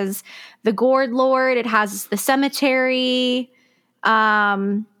has the gourd lord, it has the cemetery.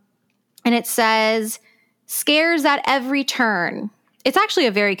 And it says, scares at every turn. It's actually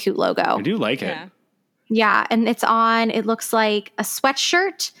a very cute logo. I do like it. Yeah, and it looks like a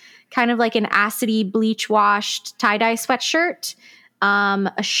sweatshirt, kind of like an acidy bleach washed tie-dye sweatshirt,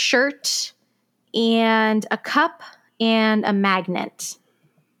 a shirt, and a cup, and a magnet.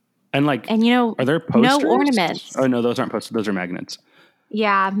 And like, And are there posters? no ornaments. Oh no, those aren't posters. Those are magnets.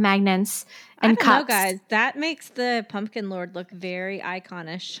 Yeah, magnets and I don't cups. know, guys. That makes the Pumpkin Lord look very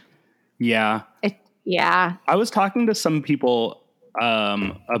iconish. Yeah. Yeah. I was talking to some people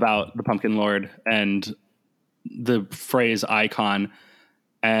about the Pumpkin Lord and the phrase icon,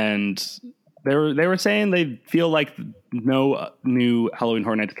 and they were saying they feel like no new Halloween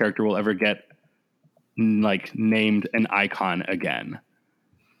Horror Nights character will ever get like named an icon again.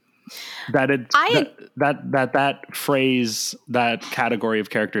 That that phrase, that category of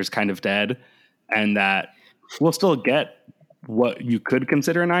character is kind of dead, and that we'll still get what you could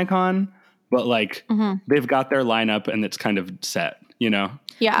consider an icon, but like they've got their lineup and it's kind of set, you know?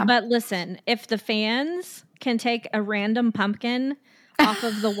 Yeah. But listen, if the fans can take a random pumpkin off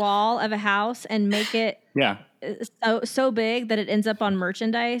of the wall of a house and make it so big that it ends up on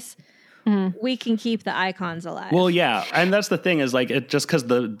merchandise, we can keep the icons alive. Well, yeah. And that's the thing is like, it just because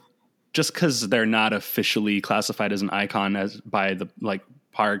they're not officially classified as an icon as by the like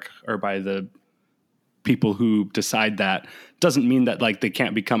park or by the people who decide that, doesn't mean that like they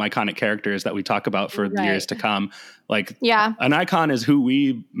can't become iconic characters that we talk about for years to come. Like, an icon is who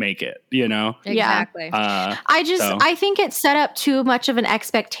we make it, you know? Exactly. I think it's set up too much of an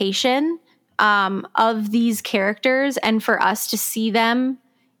expectation of these characters, and for us to see them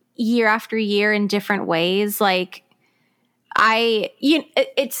year after year in different ways. Like,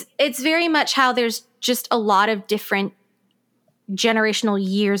 it's very much how there's just a lot of different generational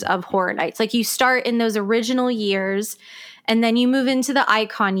years of Horror Nights. Like, you start in those original years, and then you move into the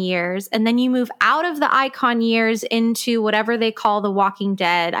icon years, and then you move out of the icon years into whatever they call the Walking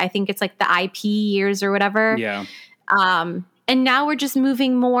Dead. I think it's like the IP years or whatever. Yeah. And now we're just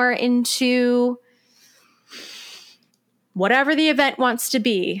moving more into whatever the event wants to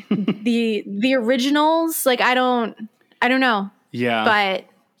be. the originals, like, I don't know. Yeah. But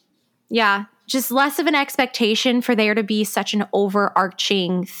yeah, just less of an expectation for there to be such an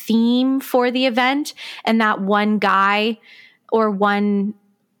overarching theme for the event, and that one guy or one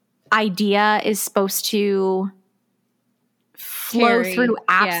idea is supposed to flow through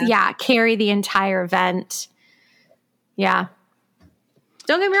apps. Yeah, carry the entire event. Yeah.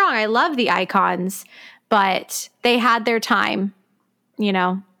 Don't get me wrong, I love the icons, but they had their time, you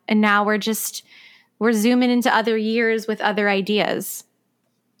know, and now we're zooming into other years with other ideas.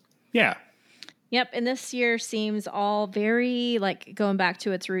 Yeah. Yep. And this year seems all very like going back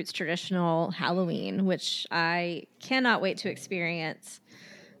to its roots, traditional Halloween, which I cannot wait to experience.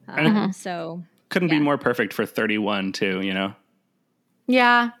 So couldn't be more perfect for 31 too, you know?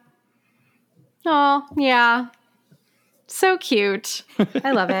 Yeah. Oh, yeah. So cute.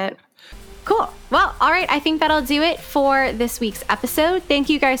 I love it. Cool. Well, all right. I think that'll do it for this week's episode. Thank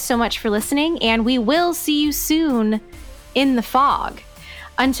you guys so much for listening, and we will see you soon in the fog.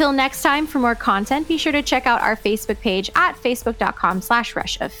 Until next time, for more content, be sure to check out our Facebook page at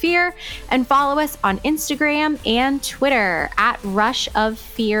facebook.com/rushoffear and follow us on Instagram and Twitter at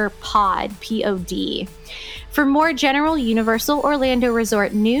rushoffearpod, POD. For more general Universal Orlando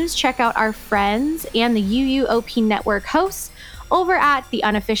Resort news, check out our friends and the UUOP Network hosts over at the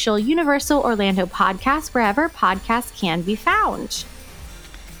unofficial Universal Orlando podcast, wherever podcasts can be found.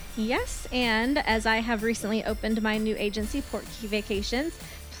 Yes, and as I have recently opened my new agency, Portkey Vacations,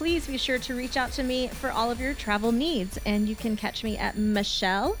 please be sure to reach out to me for all of your travel needs. And you can catch me at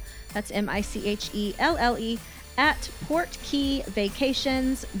Michelle, that's MICHELLE, at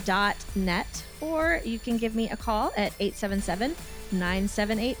portkeyvacations.net, or you can give me a call at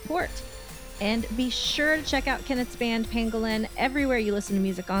 877-978-PORT. And be sure to check out Kenneth's band Pangolin everywhere you listen to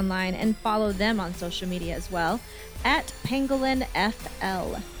music online, and follow them on social media as well at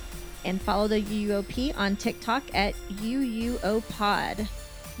PangolinFL. And follow the UUOP on TikTok at UUOPod,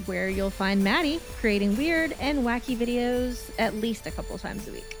 where you'll find Maddie creating weird and wacky videos at least a couple times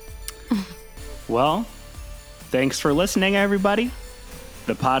a week. Well, thanks for listening, everybody.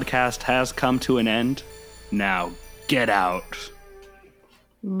 The podcast has come to an end. Now, get out.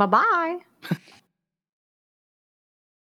 Bye-bye.